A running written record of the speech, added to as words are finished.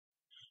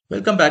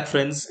Welcome back,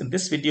 friends. In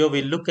this video,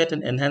 we'll look at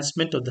an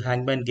enhancement of the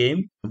Hangman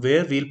game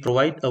where we'll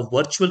provide a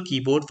virtual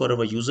keyboard for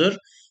our user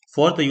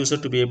for the user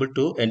to be able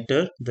to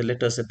enter the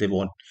letters that they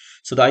want.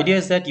 So the idea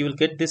is that you will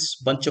get this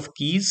bunch of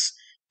keys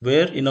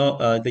where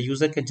the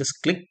user can just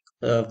click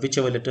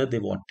whichever letter they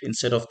want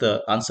instead of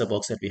the answer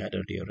box that we had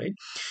earlier, right?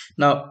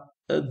 Now,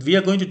 we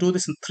are going to do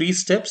this in three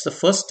steps. The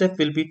first step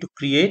will be to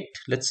create,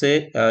 let's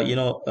say,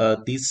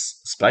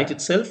 this sprite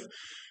itself.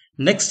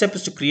 Next step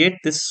is to create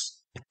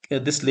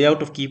this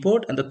layout of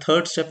keyboard, and the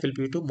third step will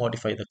be to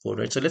modify the code,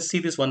 right? So let's see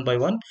this one by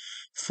one.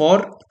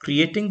 For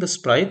creating the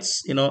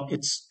sprites,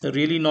 it's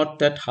really not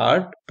that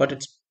hard, but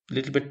it's a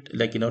little bit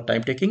like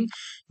time taking.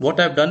 What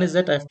I've done is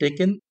that I've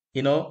taken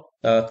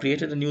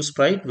created a new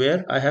sprite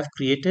where I have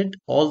created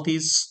all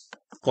these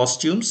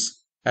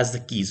costumes as the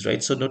keys,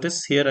 right? So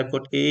notice here I've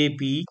got A,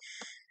 B,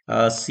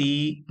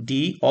 C,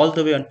 D, all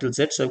the way until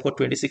Z. So I've got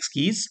 26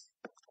 keys.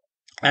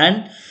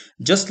 And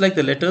just like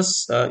the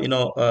letters,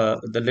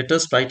 the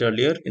letters sprite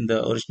earlier in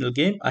the original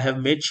game, I have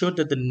made sure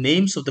that the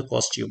names of the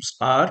costumes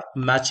are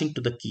matching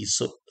to the keys.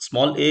 So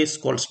small a is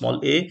called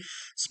small a,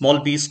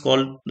 small b is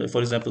called,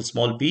 for example,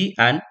 small b,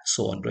 and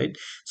so on, right?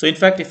 So in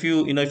fact, if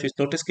you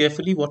notice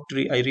carefully, what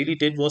I really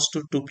did was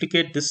to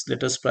duplicate this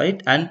letter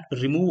sprite and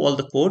remove all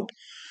the code,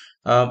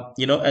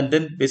 and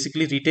then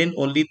basically retain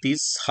only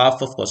these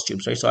half of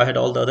costumes, right? So I had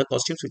all the other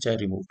costumes which I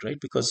removed, right?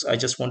 Because I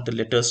just want the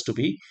letters to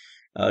be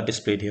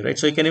displayed here, right?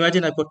 So you can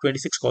imagine I've got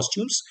 26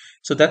 costumes.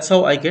 So that's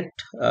how I get,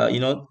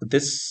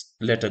 this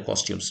letter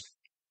costumes.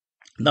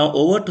 Now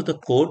over to the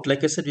code.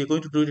 Like I said, we're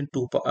going to do it in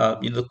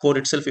the code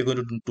itself, we're going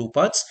to do it in two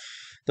parts.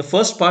 The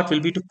first part will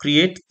be to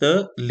create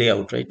the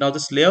layout, right? Now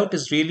this layout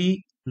is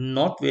really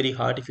not very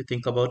hard if you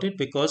think about it,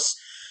 because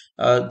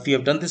we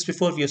have done this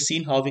before. We have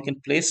seen how we can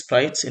place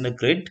sprites in a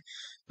grid.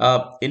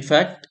 In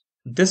fact,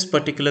 this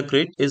particular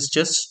grid is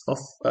just of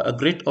a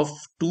grid of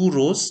 2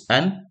 rows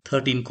and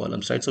 13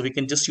 columns, right? So we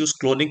can just use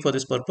cloning for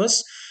this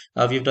purpose.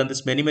 We've done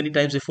this many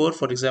times before,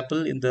 for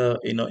example, in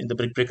the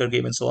brick breaker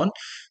game and so on.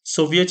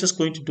 So we are just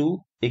going to do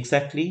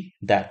exactly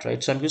that,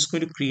 right? So I'm just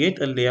going to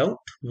create a layout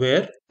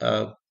where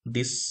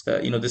this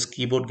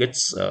keyboard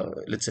gets,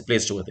 let's say,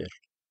 placed over there.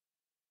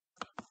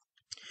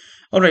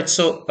 All right,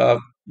 so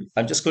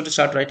I'm just going to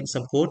start writing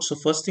some code. So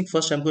first thing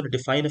first, I'm going to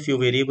define a few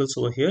variables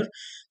over here.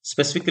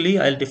 Specifically,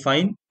 I'll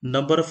define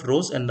number of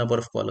rows and number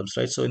of columns,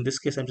 right? So in this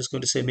case, I'm just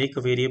going to say make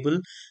a variable,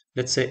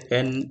 let's say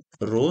n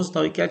rows.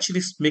 Now you can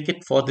actually make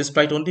it for this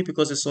sprite only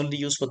because it's only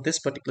used for this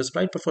particular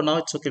sprite. But for now,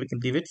 it's okay. We can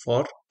leave it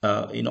for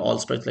all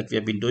sprites like we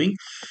have been doing.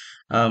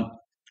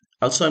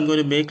 Also, I'm going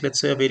to make, let's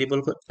say, a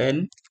variable for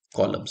n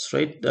columns,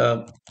 right?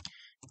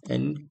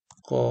 N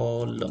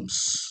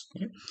columns.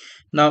 Okay.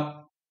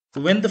 Now,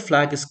 when the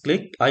flag is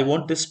clicked, I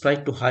want this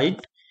sprite to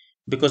hide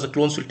because the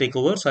clones will take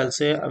over. So I'll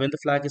say when the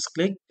flag is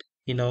clicked,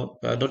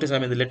 notice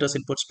I'm in the letters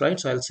input sprite.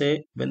 So I'll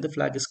say when the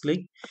flag is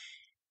clicked,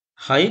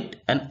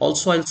 hide, and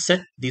also I'll set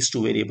these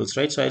two variables,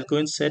 right? So I'll go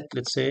and set,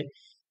 let's say,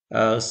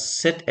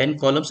 set n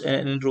columns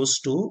and n rows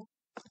to.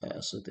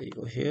 So there you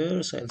go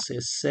here. So I'll say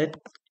set,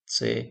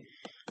 say,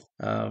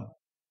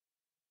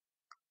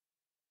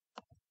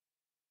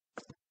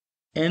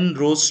 n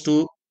rows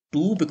to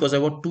 2 because I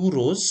want 2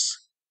 rows,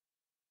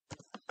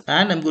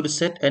 and I'm going to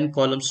set n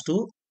columns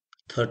to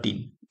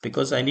 13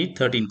 because I need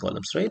 13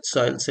 columns, right?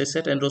 So I'll say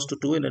set n rows to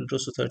 2 and n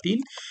rows to 13,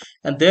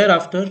 and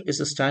thereafter is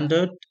a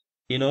standard,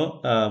 you know,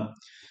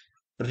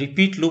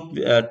 repeat loop,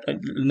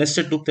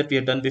 nested loop that we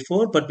have done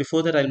before. But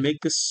before that, I'll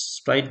make this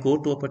sprite go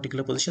to a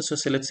particular position. So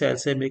let's say I'll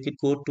say make it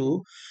go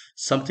to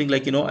something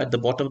like at the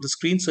bottom of the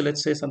screen. So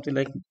let's say something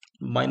like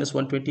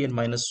 -120 and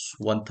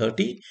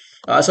 -130.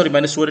 Sorry,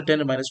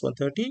 -210 and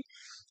 -130.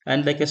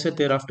 And like I said,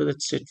 thereafter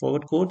that's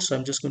straightforward code. So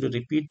I'm just going to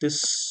repeat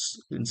this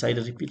inside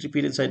a repeat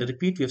inside a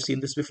repeat. We have seen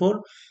this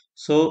before.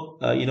 So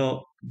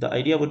the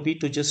idea would be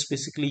to just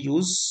basically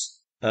use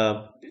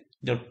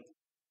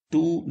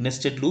two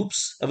nested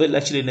loops. Well,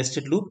 actually a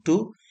nested loop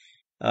to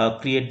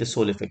create this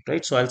whole effect,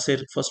 right? So I'll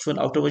say first one,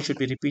 outer one should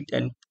be repeat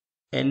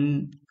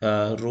n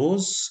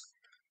rows.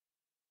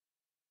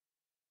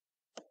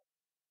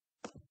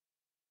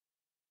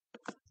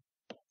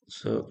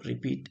 So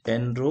repeat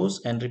n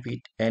rows and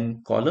repeat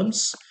n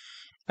columns.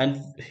 And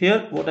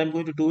here what I'm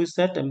going to do is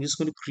that I'm just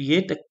going to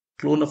create a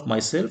clone of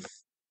myself.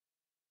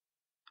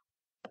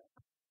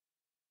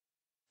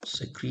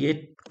 So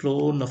create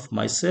clone of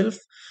myself,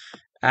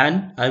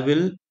 and I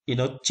will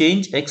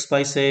change x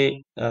by,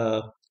 say,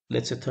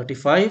 let's say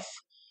 35,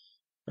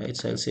 right?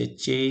 So I'll say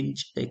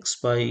change x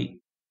by,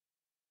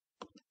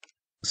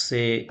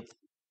 say,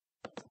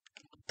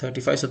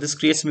 35. So this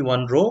creates me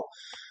one row,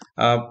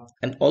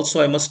 and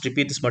also I must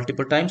repeat this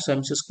multiple times. So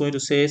I'm just going to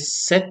say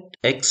set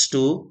x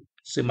to,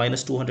 say,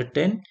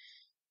 -210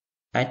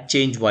 and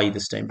change y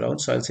this time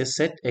round. So I'll say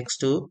set x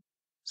to,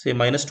 say,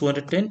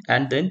 -210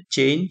 and then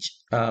change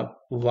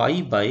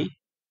y by,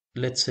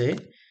 let's say,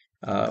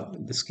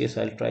 in this case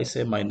I'll try,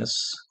 say,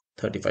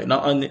 -35. Now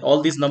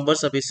all these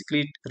numbers are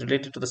basically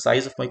related to the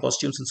size of my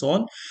costumes and so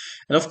on.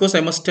 And of course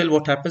I must tell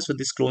what happens when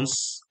these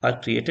clones are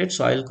created.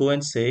 So I'll go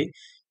and say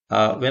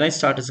when I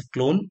start as a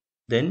clone,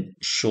 then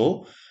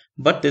show.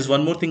 But there's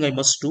one more thing I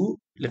must do.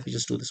 Let me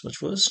just do this much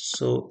first.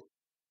 So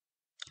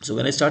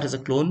when I start as a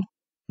clone,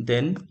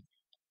 then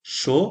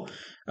show.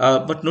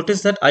 But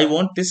notice that I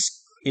want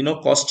this,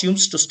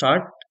 costumes to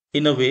start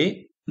in a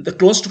way, the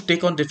clones to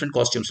take on different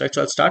costumes, right?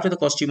 So I'll start with the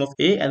costume of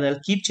A and I'll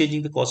keep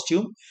changing the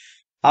costume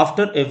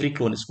after every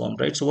clone is formed,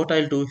 right? So what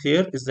I'll do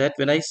here is that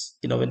when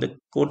the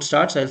code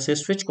starts, I'll say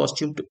switch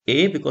costume to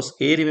A because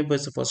A, remember,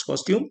 is the first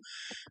costume.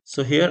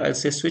 So here I'll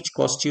say switch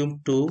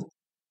costume to,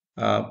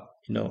 uh,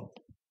 you know,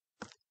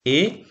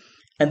 A,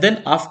 and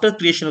then after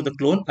creation of the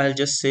clone, I'll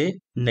just say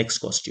next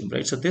costume,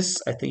 right? So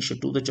this, I think,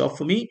 should do the job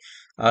for me.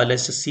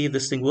 Let's just see if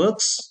this thing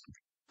works.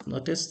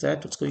 Notice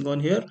that what's going on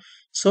here.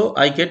 So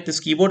I get this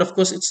keyboard. Of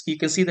course, you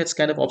can see that's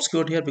kind of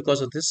obscured here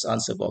because of this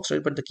answer box,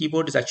 right? But the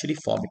keyboard is actually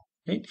forming,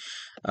 right?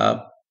 Uh,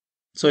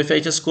 so if I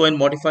just go and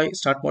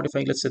start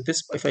modifying, let's say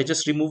this, if I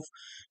just remove,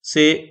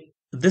 say,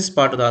 this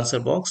part of the answer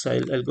box,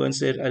 I'll go and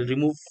say, I'll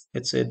remove,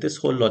 let's say, this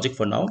whole logic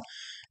for now,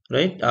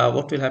 right?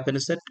 What will happen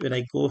is that when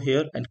I go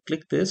here and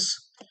click this,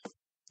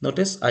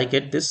 notice I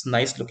get this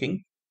nice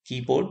looking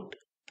keyboard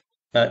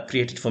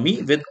created for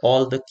me with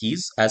all the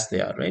keys as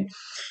they are, right?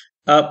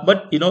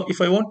 But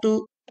if I want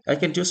to, I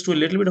can just do a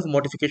little bit of a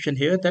modification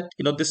here that,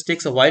 this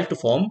takes a while to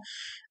form.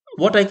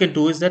 What I can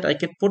do is that I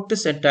can put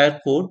this entire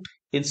code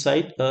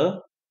inside a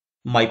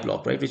my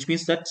block, right? Which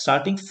means that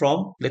starting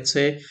from, let's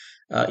say,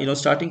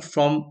 starting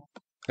from,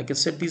 I can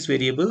set these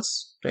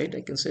variables, right?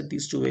 I can set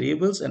these two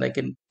variables and I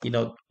can,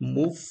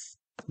 move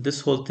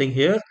this whole thing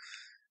here.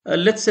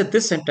 Let's say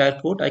this entire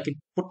code I can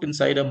put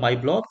inside a my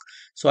block.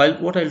 So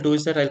what I'll do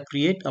is that I'll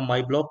create a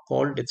my block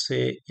called, let's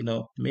say,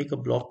 make a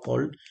block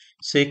called,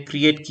 say,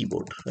 create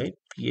keyboard, right?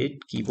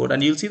 Create keyboard,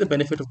 and you'll see the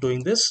benefit of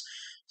doing this.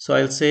 So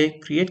I'll say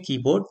create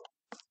keyboard.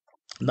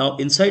 Now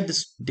inside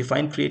this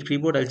define create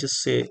keyboard, I'll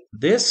just say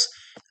this,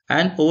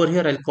 and over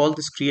here I'll call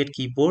this create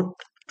keyboard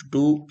to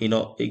do,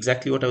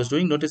 exactly what I was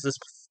doing. Notice this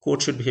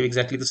code should behave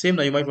exactly the same.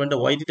 Now you might wonder,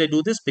 why did I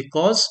do this?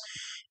 Because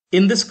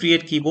in this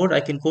create keyboard, I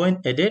can go and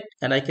edit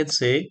and I can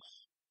say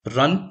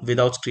run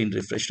without screen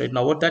refresh, right?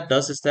 Now what that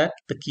does is that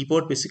the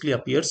keyboard basically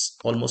appears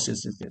almost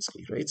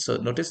instantaneously, right? So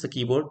notice the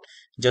keyboard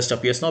just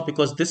appears now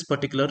because this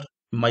particular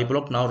my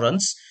block now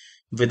runs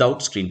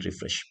without screen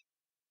refresh.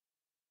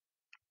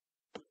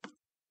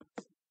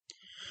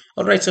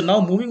 All right, so now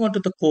moving on to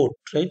the code,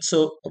 right?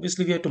 So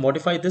obviously we have to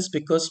modify this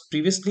because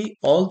previously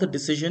all the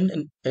decision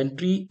and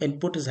entry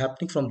input is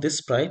happening from this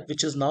sprite,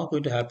 which is now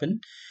going to happen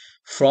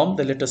from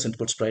the letters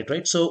input sprite,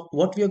 right? So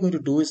what we are going to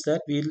do is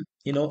that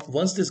we'll,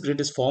 once this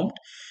grid is formed,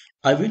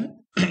 I will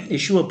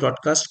issue a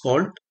broadcast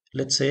called,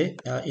 let's say,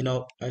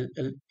 I'll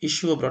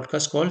issue a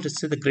broadcast called, let's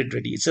say, the grid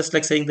ready. It's just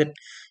like saying that,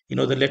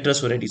 the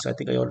letters were ready. So I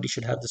think I already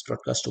should have this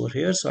broadcast over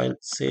here. So I'll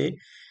say,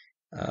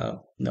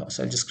 no,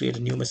 so I'll just create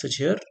a new message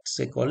here,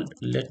 say called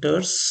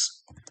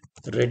letters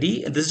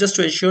ready. And this is just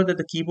to ensure that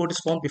the keyboard is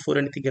formed before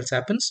anything else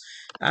happens.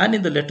 And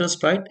in the letter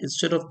sprite,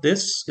 instead of,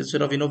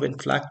 when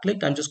flag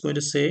clicked, I'm just going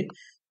to say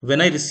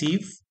when I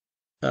receive,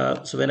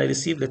 so when I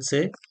receive, let's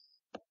say,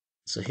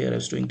 so here I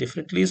was doing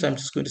differently. So I'm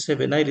just going to say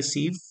when I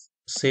receive,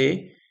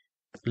 say,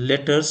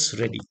 letters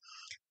ready.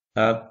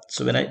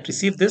 So when I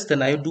receive this,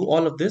 then I do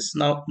all of this.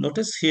 Now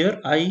notice here,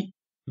 I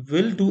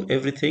will do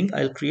everything.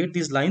 I'll create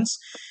these lines.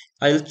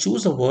 I'll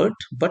choose a word,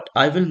 but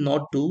I will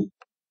not do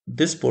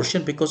this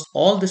portion because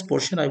all this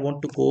portion I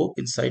want to go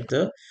inside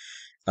the,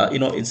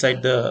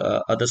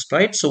 other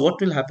sprite. So what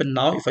will happen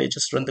now if I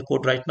just run the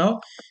code right now?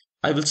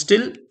 I will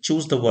still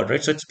choose the word,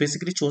 right? So it's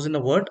basically chosen a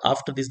word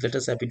after these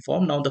letters have been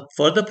formed. Now the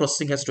further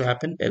processing has to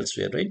happen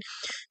elsewhere, right?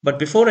 But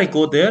before I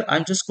go there,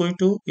 I'm just going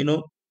to,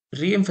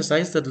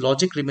 re-emphasize that the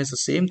logic remains the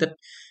same, that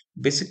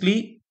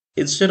basically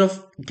instead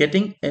of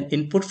getting an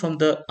input from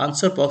the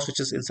answer box, which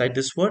is inside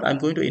this word, I'm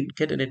going to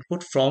get an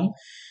input from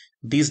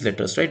these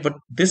letters, right? But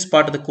this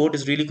part of the code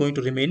is really going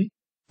to remain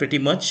pretty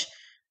much,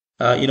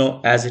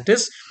 as it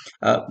is.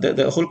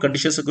 The whole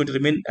conditions are going to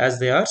remain as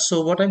they are.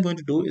 So what I'm going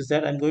to do is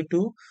that I'm going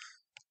to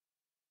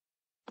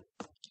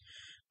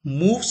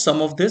move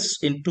some of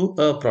this into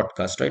a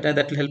broadcast, right? And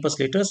that will help us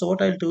later. So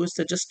what I'll do is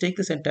to just take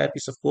this entire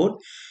piece of code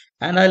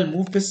and I'll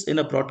move this in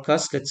a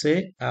broadcast. Let's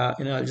say, I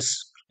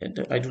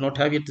do not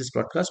have yet this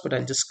broadcast, but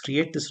I'll just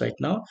create this right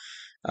now.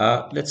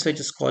 Let's say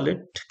just call it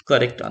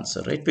correct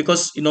answer, right?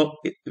 Because,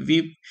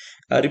 we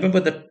remember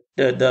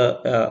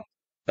that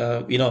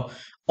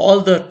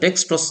all the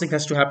text processing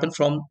has to happen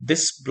from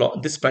this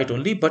block, this sprite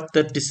only, but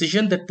the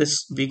decision that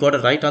we got a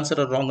right answer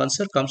or wrong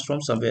answer comes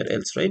from somewhere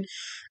else, right?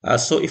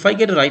 So if I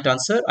get a right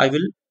answer, I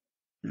will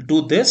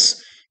do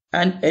this,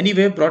 and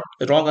anyway brought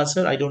a wrong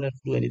answer, I don't have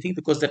to do anything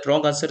because that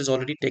wrong answer is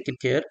already taken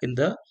care in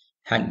the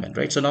Hangman,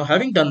 right? So now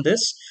having done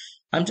this,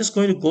 I'm just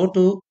going to go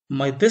to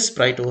my this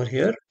sprite over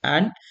here,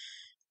 and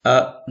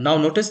now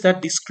notice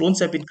that these clones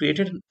have been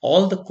created and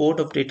all the code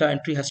of data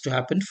entry has to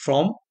happen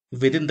from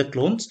within the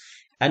clones.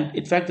 And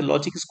in fact, the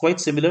logic is quite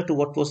similar to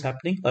what was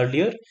happening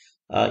earlier,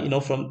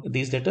 from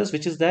these letters,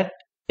 which is that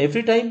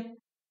every time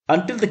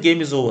until the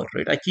game is over,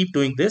 right? I keep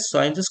doing this. So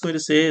I'm just going to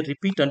say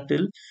repeat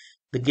until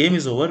the game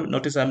is over.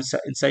 Notice I'm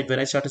inside when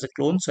I start as a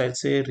clone. So I'll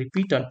say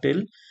repeat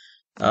until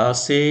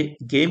say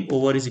game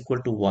over is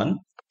equal to 1,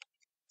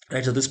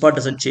 right? So this part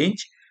doesn't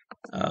change.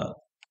 Uh,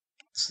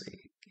 say,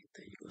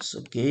 there you go.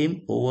 So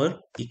game over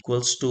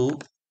equals to,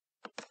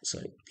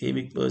 sorry, game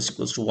equals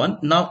to 1.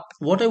 Now,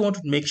 what I want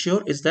to make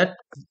sure is that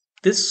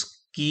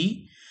this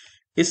key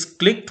is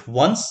clicked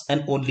once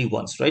and only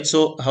once, right?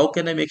 So how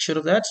can I make sure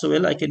of that? So,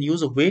 well, I can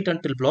use a wait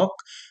until block,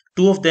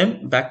 two of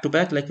them back to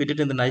back like we did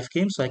in the knife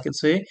game. So I can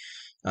say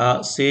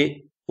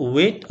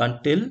wait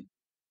until,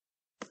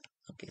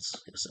 okay, it's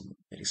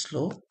very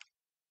slow.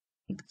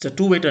 So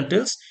two wait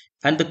untils,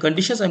 and the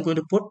conditions I'm going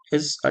to put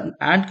is an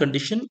and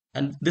condition,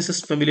 and this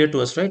is familiar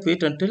to us, right?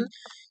 Wait until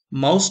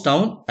mouse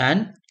down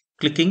and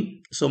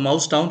clicking. So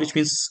mouse down, which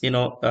means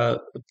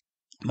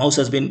mouse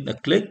has been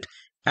clicked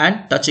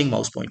and touching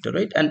mouse pointer,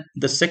 right? And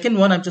the second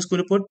one, I'm just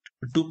going to put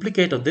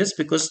duplicate of this,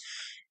 because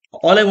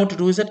all I want to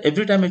do is that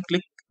every time I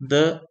click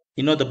the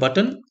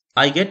button,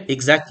 I get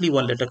exactly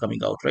one letter coming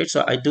out, right?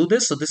 So I do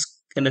this, so this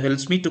kind of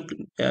helps me to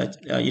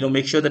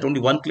make sure that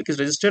only one click is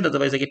registered,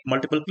 otherwise I get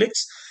multiple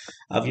clicks.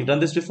 We've done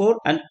this before,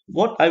 and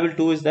what I will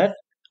do is that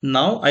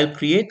now I'll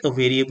create a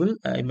variable.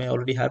 I may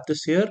already have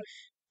this here,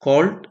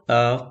 called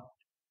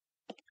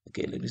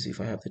okay, let me see if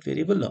I have that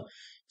variable now.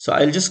 So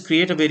I'll just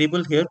create a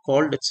variable here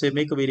called, let's say,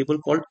 make a variable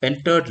called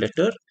entered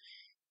letter.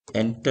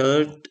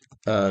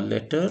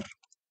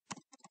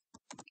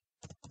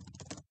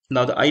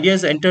 Now the idea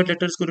is the entered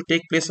letter is going to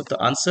take place of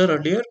the answer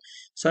earlier.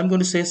 So I'm going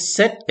to say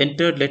set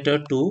entered letter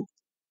to,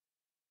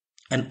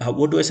 and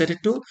what do I set it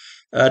to?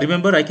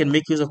 Remember, I can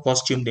make use of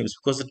costume names,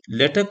 because the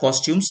letter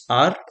costumes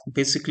are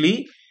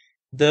basically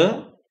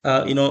the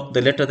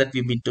letter that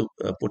we mean to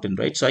put in,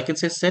 right? So I can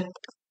say set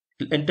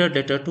entered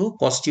letter to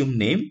costume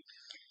name.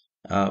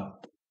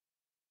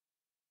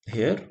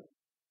 Here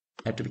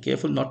I have to be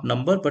careful, not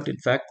number, but in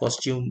fact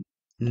costume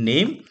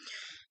name.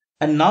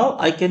 And now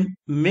I can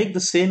make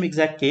the same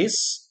exact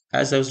case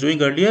as I was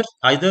doing earlier.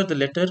 Either the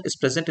letter is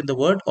present in the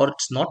word or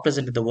it's not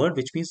present in the word,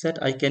 which means that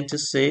I can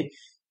just say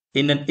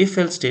in an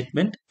if-else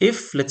statement,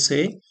 if, let's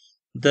say,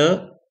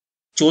 the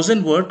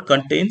chosen word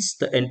contains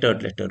the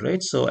entered letter,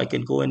 right? So I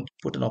can go and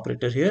put an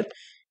operator here.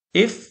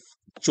 If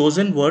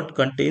chosen word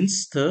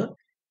contains the,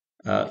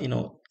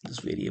 these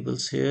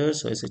variables here.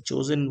 So I say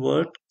chosen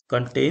word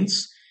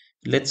contains,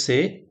 let's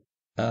say,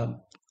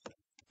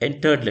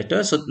 entered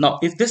letter. So now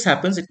if this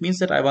happens, it means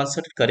that I've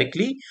answered it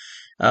correctly.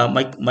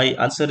 My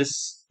answer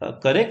is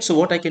correct. So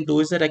what I can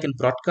do is that I can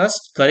broadcast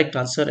correct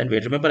answer and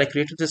wait. Remember, I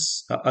created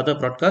this other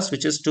broadcast,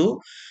 which is to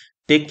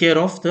take care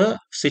of the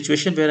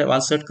situation where I've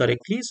answered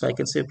correctly. So I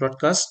can say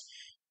broadcast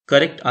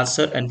correct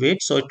answer and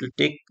wait. So it will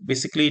take,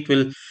 basically it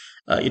will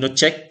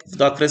check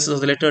the occurrences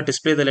of the letter,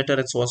 display the letter,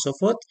 and so on and so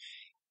forth.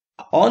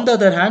 On the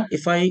other hand,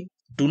 if I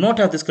do not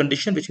have this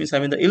condition, which means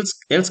I'm in the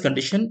else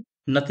condition,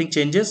 nothing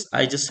changes.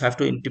 I just have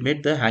to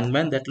intimate the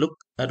hangman that look,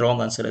 a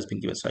wrong answer has been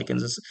given. So I can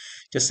just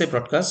say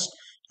broadcast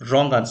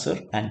wrong answer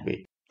and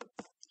wait.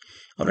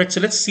 All right,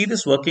 so let's see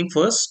this working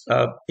first.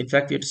 In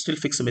fact, we have to still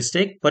fix a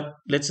mistake, but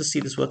let's just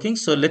see this working.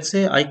 So let's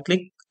say I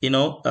click, in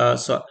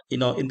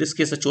this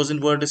case, the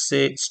chosen word is,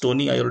 say,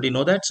 Stony. I already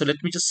know that. So let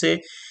me just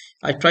say,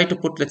 I try to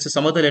put, let's say,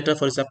 some other letter,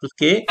 for example,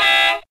 K.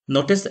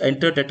 Notice the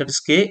entered letter is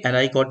K, and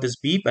I got this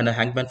beep and a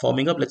hangman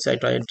forming up. Let's say I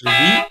try entering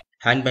V,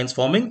 hangman's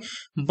forming.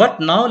 But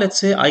now let's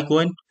say I go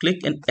and click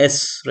an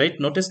S, right?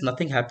 Notice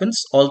nothing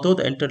happens, although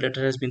the entered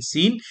letter has been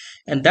seen.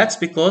 And that's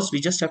because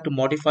we just have to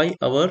modify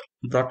our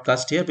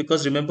broadcast here.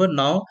 Because remember,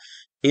 now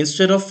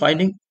instead of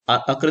finding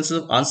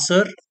occurrences of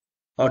answer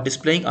or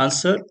displaying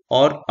answer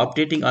or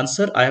updating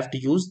answer, I have to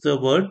use the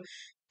word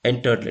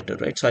entered letter,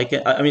 right? So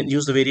I mean,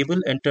 use the variable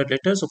entered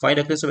letter. So find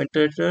occurrence of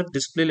entered letter,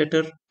 display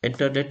letter,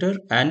 entered letter,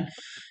 and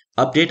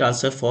update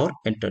answer for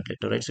entered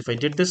letter, right? So if I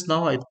did this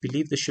now, I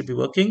believe this should be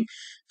working.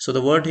 So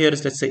the word here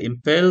is, let's say,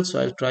 impel.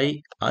 So I'll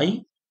try I,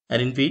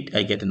 and in V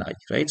I get an I,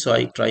 right? So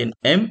I try an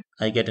M,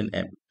 I get an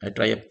M. I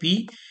try a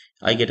P,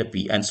 I get a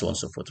P, and so on and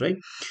so forth, right?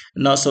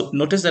 Now, so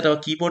notice that our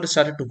keyboard has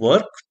started to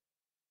work.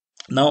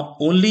 Now,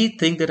 only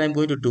thing that I'm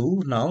going to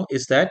do now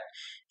is that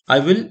I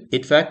will,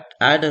 in fact,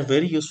 add a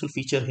very useful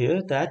feature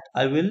here, that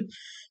I will,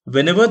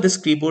 whenever this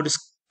key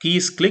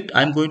is clicked,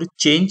 I'm going to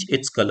change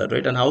its color,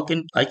 right? And how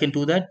can I can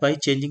do that? By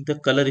changing the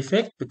color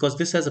effect, because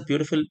this has a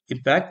beautiful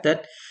impact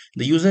that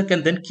the user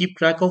can then keep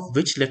track of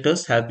which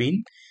letters have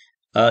been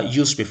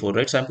used before,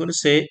 right? So I'm going to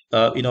say,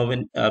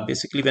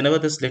 basically, whenever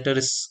this letter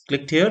is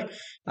clicked here,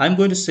 I'm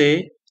going to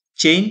say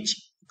change,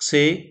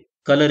 say,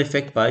 color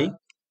effect by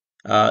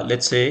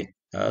let's say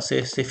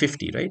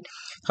 50, right?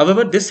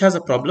 However, this has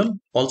a problem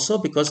also,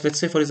 because let's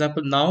say, for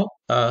example, now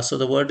so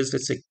the word is,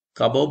 let's say,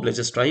 kabob. Let's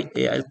just try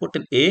A. I'll put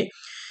an A.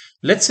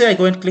 Let's say I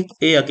go and click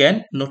A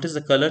again. Notice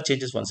the color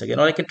changes once again.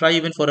 Or I can try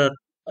even for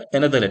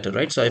another letter,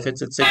 right? So if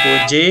it's, let's say,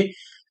 go J,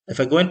 if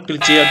I go and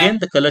click J again,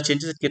 the color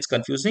changes. It gets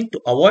confusing.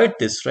 To avoid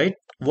this, right,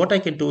 what I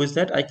can do is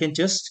that I can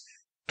just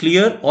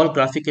clear all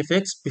graphic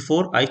effects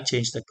before I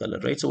change the color,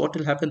 right? So what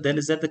will happen then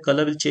is that the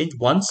color will change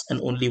once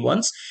and only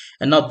once.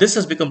 And now this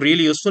has become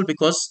really useful,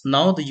 because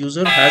now the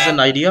user has an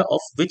idea of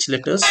which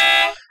letters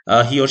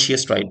he or she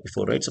has tried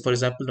before, right? So for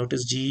example,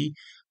 notice G,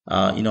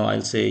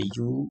 I'll say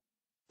U,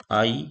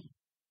 I,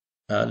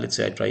 let's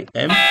say I try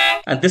M,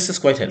 and this is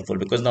quite helpful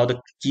because now the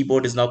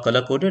keyboard is now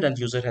color coded and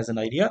user has an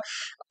idea.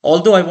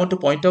 Although I want to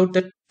point out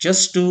that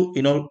just to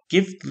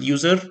give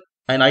user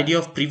an idea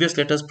of previous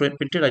letters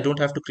printed, I don't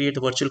have to create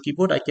a virtual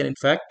keyboard. I can in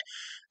fact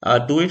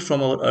do it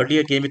from our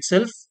earlier game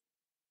itself.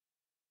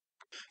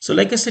 So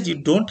like I said, you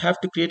don't have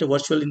to create a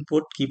virtual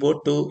input keyboard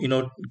to,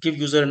 give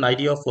user an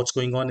idea of what's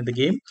going on in the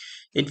game.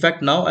 In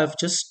fact, now I've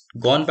just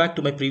gone back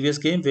to my previous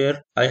game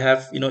where I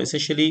have,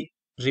 essentially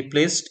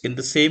replaced in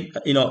the same,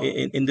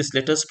 in this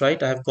letter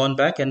sprite, I have gone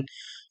back and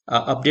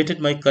updated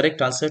my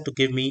correct answer to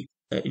give me,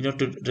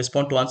 to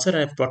respond to answer,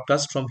 and I've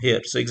broadcast from here.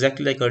 So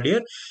exactly like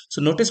earlier.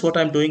 So notice what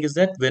I'm doing is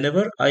that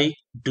whenever I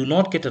do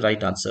not get a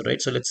right answer, right?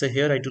 So let's say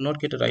here I do not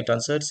get a right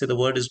answer. Say the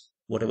word is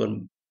whatever.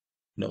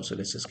 No, so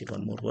let's just get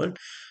one more word.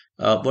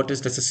 What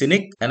is, let's say,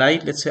 cynic, and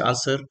I, let's say,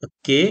 answer a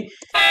K.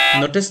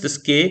 Notice this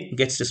K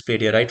gets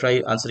displayed here. I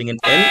try answering an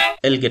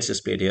L gets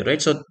displayed here,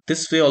 right? So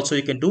this way also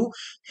you can do.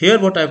 Here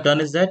what I've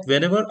done is that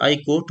whenever I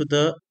go to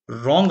the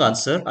wrong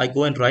answer, I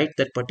go and write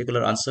that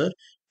particular answer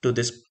to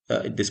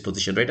this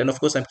position, right? And of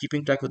course I'm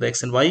keeping track with the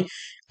X and Y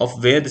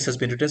of where this has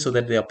been written so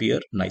that they appear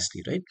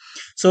nicely, right?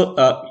 So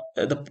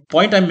the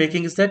point I'm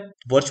making is that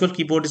virtual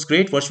keyboard is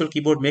great. Virtual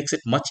keyboard makes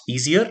it much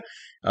easier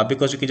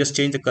because you can just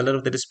change the color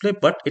of the display,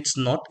 but it's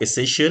not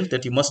essential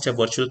that you must have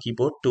virtual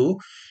keyboard to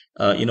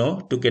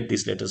to get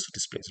these letters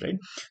displays, right?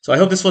 So I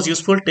hope this was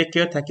useful. Take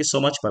care. Thank you so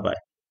much. Bye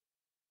bye.